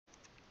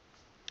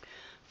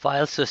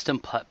File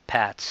system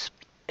paths.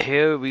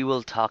 Here we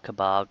will talk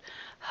about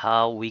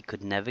how we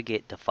could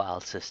navigate the file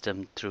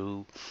system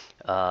through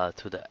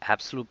the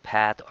absolute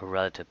path or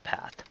relative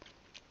path.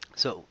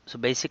 So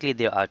basically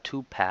there are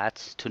two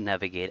paths to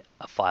navigate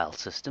a file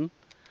system.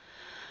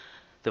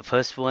 The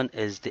first one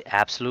is the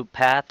absolute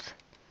path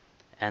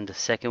and the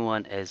second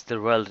one is the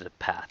relative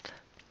path.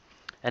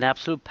 An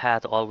absolute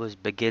path always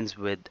begins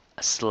with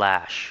a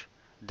slash.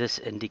 This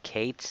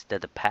indicates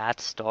that the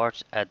path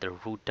starts at the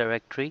root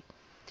directory.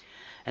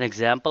 An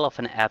example of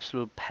an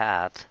absolute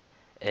path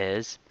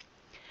is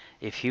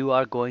if you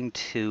are going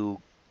to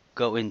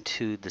go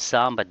into the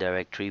Samba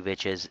directory,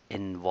 which is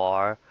in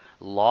var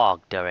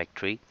log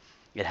directory.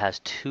 It has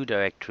two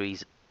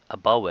directories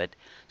above it,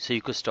 so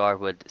you could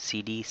start with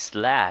cd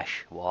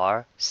slash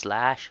var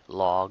slash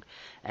log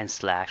and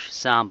slash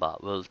Samba.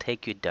 Will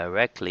take you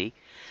directly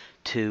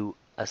to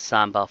a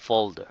Samba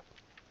folder.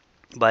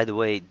 By the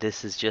way,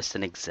 this is just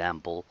an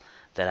example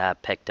that I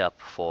picked up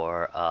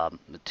for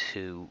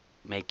to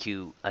make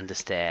you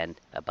understand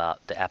about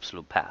the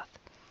absolute path.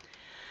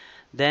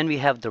 Then we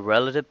have the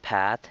relative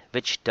path,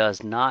 which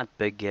does not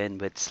begin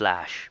with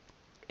slash.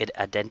 It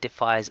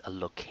identifies a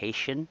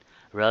location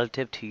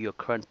relative to your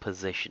current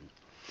position.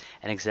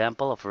 An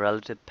example of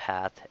relative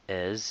path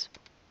is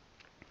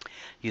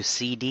you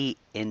cd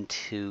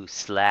into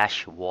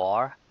slash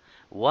var.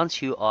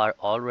 Once you are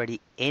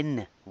already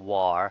in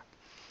var,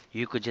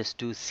 you could just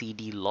do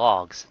cd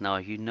logs. Now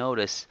you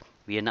notice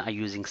we are not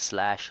using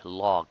slash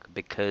log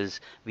because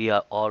we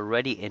are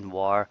already in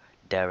var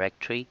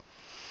directory,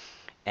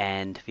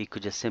 and we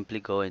could just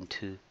simply go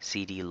into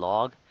cd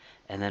log,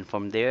 and then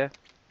from there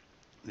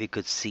we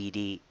could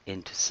cd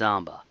into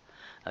Samba.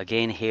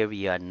 Again, here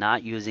we are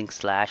not using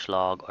slash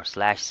log or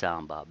slash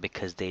Samba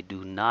because they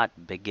do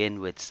not begin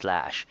with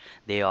slash.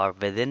 They are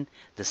within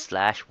the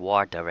slash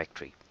var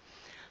directory.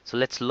 So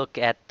let's look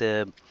at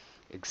the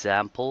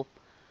example.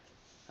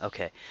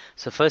 Okay,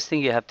 so first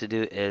thing you have to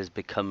do is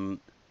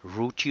become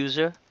root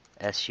user,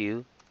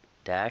 su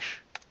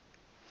dash.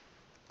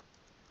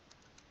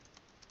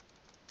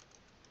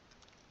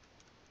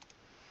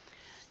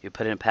 You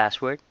put in a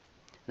password.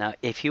 Now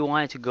if you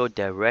wanted to go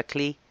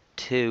directly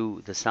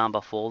to the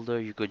Samba folder,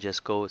 you could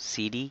just go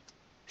cd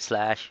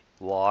slash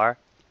var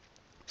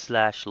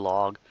slash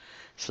log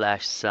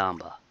slash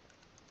Samba.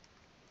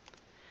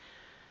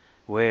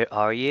 Where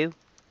are you?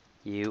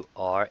 You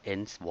are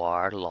in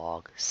var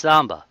log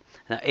Samba.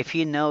 Now if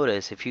you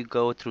notice, if you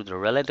go through the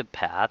relative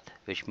path,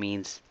 which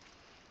means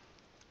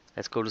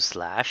let's go to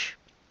slash,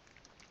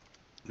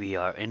 we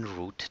are in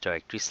root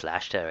directory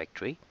slash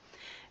directory,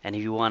 and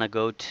if you want to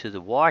go to the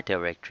var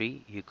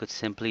directory, you could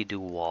simply do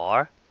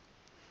var,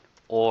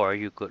 or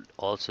you could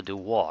also do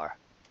var.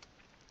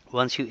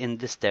 Once you're in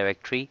this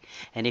directory,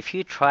 and if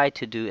you try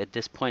to do at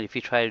this point, if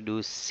you try to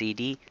do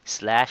cd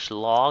slash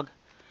log,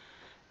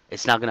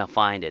 it's not going to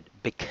find it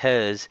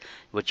because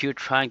what you're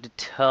trying to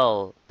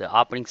tell the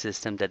operating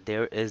system that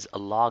there is a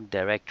log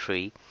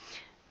directory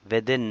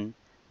within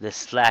the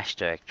slash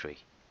directory,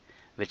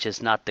 which is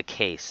not the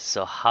case.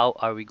 So how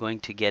are we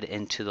going to get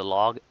into the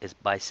log? Is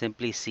by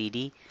simply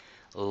cd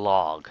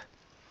log.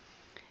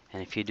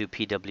 And if you do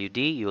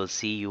pwd, you will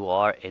see you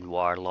are in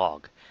var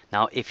log.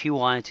 Now if you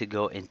wanted to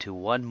go into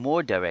one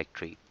more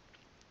directory,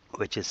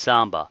 which is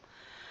Samba,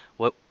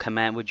 what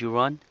command would you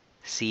run?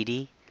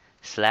 cd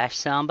slash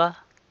Samba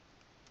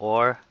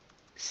or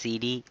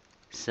cd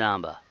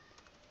Samba?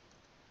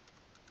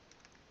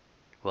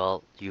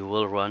 Well, you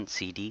will run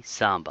cd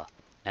Samba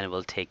and it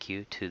will take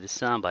you to the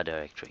Samba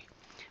directory.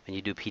 When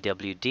you do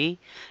pwd,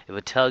 it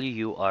will tell you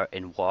you are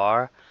in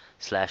var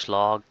slash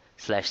log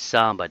slash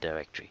Samba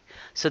directory.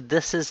 So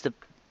this is the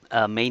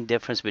main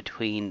difference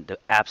between the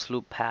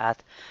absolute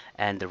path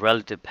and the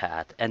relative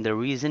path. And the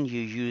reason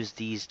you use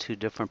these two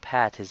different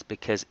paths is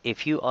because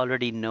if you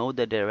already know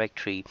the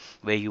directory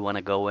where you want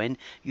to go in,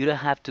 you don't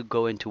have to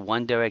go into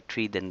one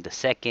directory, then the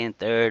second,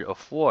 third, or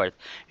fourth.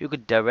 You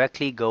could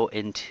directly go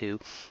into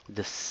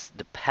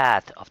the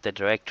path of the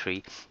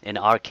directory, in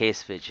our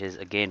case, which is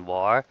again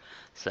var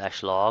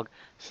slash log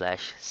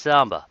slash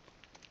Samba.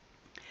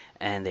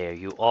 And there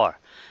you are.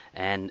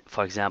 And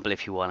for example,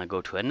 if you want to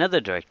go to another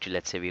directory,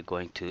 let's say we're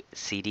going to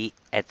cd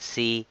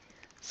etc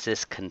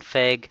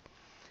sysconfig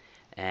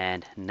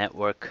and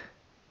network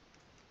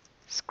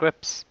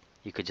scripts,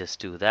 you could just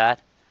do that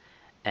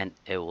and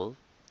it will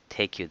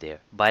take you there.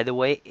 By the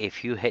way,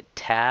 if you hit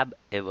tab,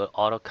 it will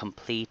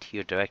auto-complete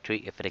your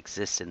directory if it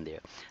exists in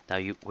there. Now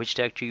which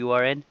directory you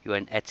are in? You are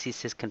in etc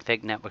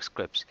sysconfig network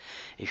scripts.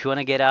 If you want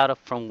to get out of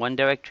from one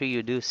directory,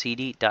 you do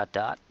cd dot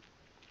dot.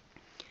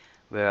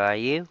 Where are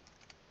you?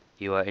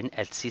 You are in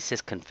etc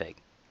sysconfig.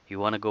 You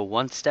want to go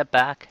one step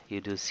back,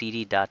 you do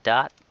cd dot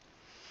dot,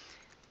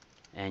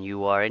 and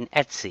you are in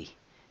etc.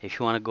 If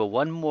you want to go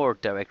one more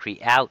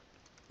directory out,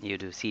 you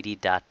do cd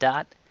dot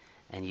dot,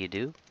 and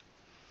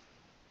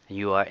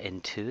you are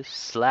into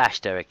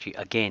slash directory.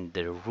 Again,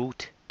 the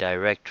root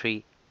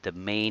directory, the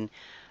main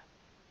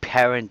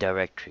parent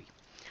directory.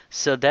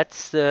 So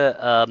that's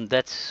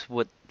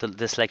what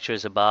this lecture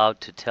is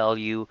about to tell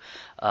you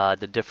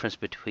the difference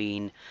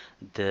between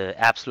the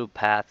absolute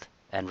path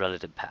and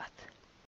relative path.